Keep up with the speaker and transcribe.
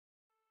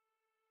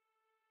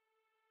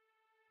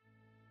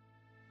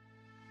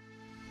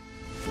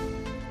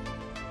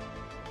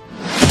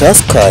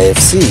Tusker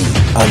FC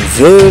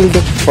unveiled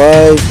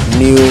 5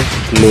 new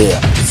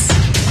players.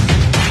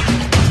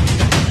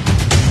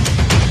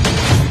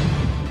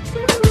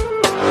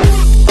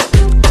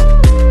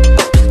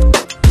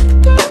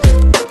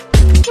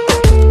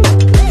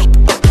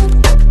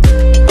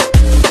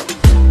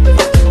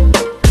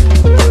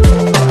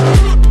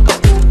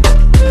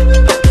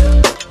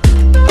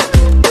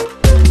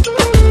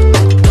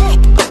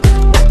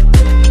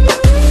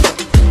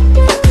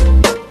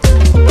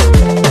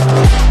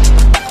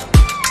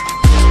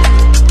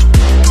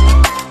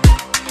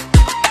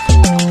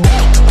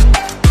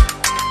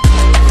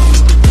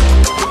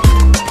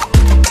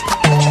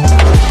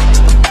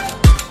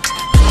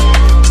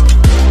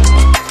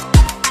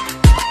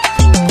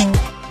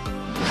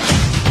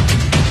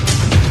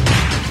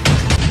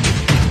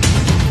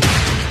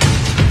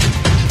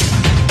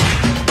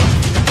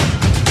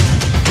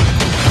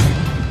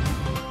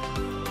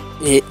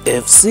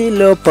 AFC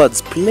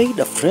Leopards played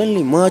a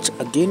friendly match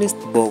against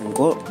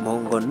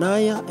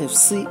Mongonaya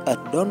FC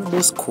at Don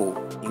Bosco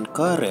in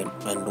Karen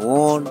and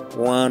won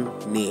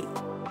 1-0.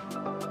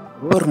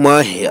 Gor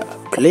Mahia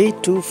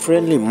played 2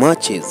 friendly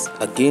matches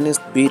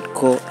against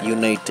Bidco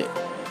United.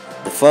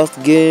 The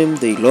first game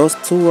they lost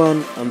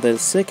 2-1 and the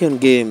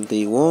second game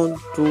they won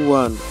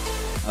 2-1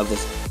 at the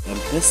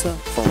M-Pesa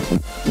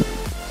Fountain.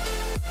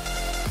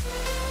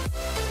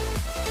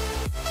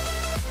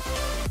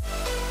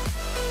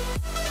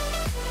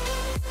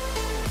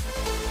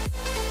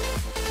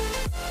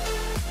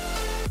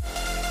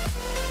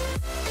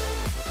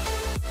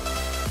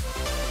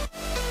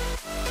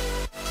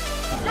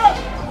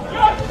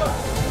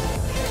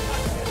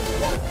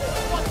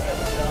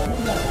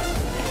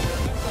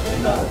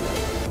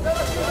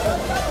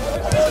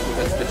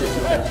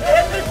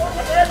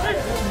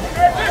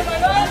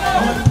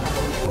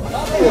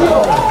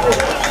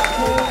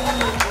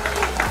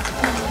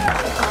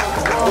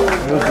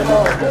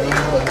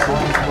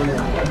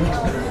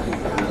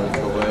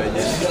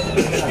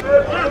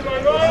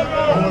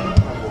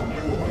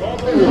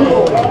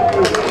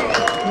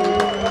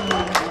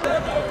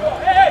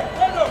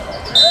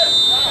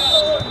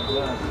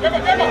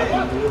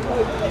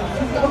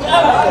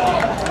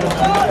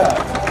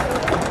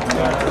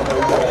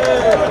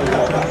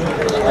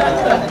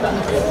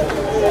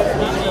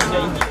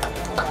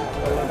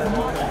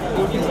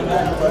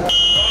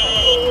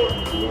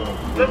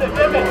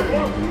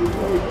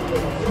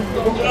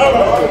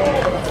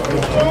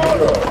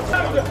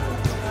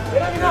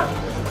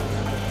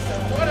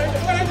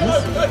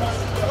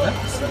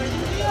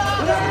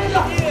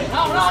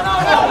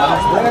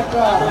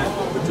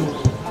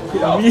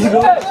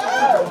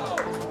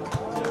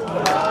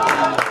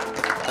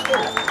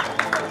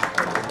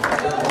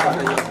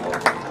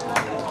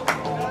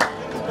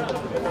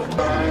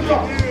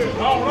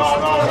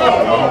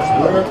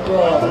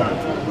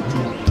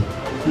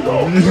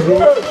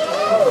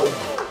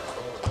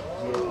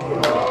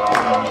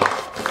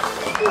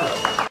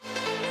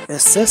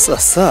 SS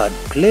Assad,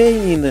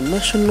 playing in the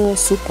National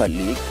Super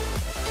League,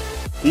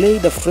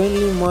 played a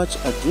friendly match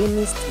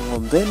against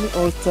Ngombeni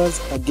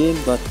All-Stars again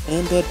but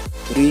ended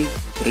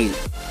 3-3.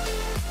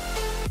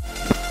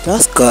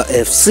 Tusker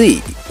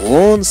FC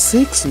won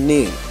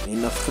 6-0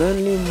 in a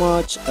friendly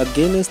match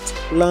against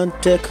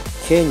Plantech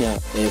Kenya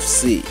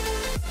FC.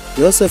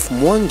 Joseph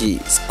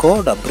Mwangi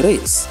scored a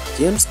brace,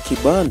 James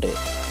Kibande,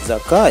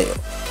 Zakayo,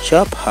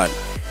 Sharphan,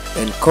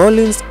 and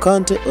Collins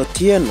Kante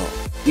Otieno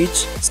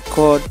each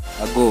scored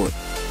a goal.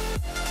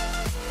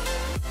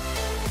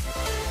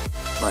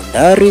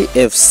 Bandari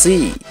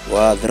FC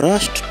were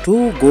thrashed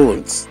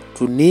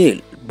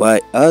 2-0 by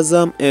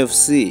Azam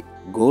FC,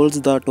 goals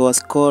that were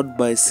scored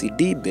by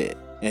Sidibe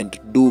and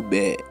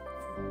Dube.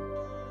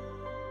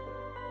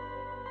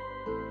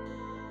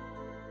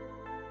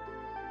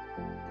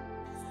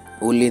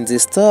 Ulinzi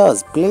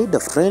Stars played a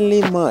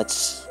friendly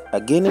match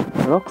against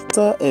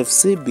Rockstar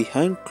FC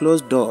behind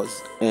closed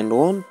doors and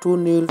won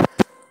 2-0,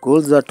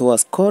 goals that were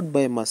scored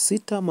by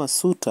Masita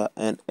Masuta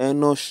and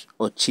Enosh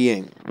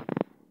Ochieng.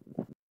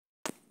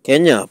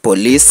 Kenya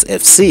Police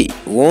FC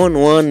won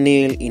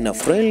 1-0 in a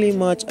friendly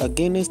match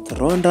against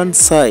Rwandan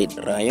side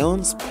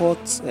Rayon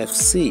Sports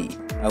FC,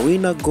 a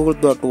winner goal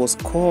that was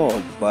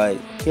scored by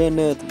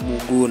Kenneth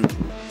Mugun.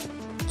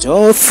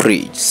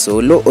 Geoffrey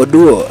Solo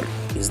Oduor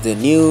is the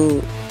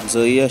new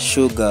Nzoia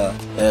Sugar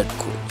head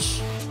coach.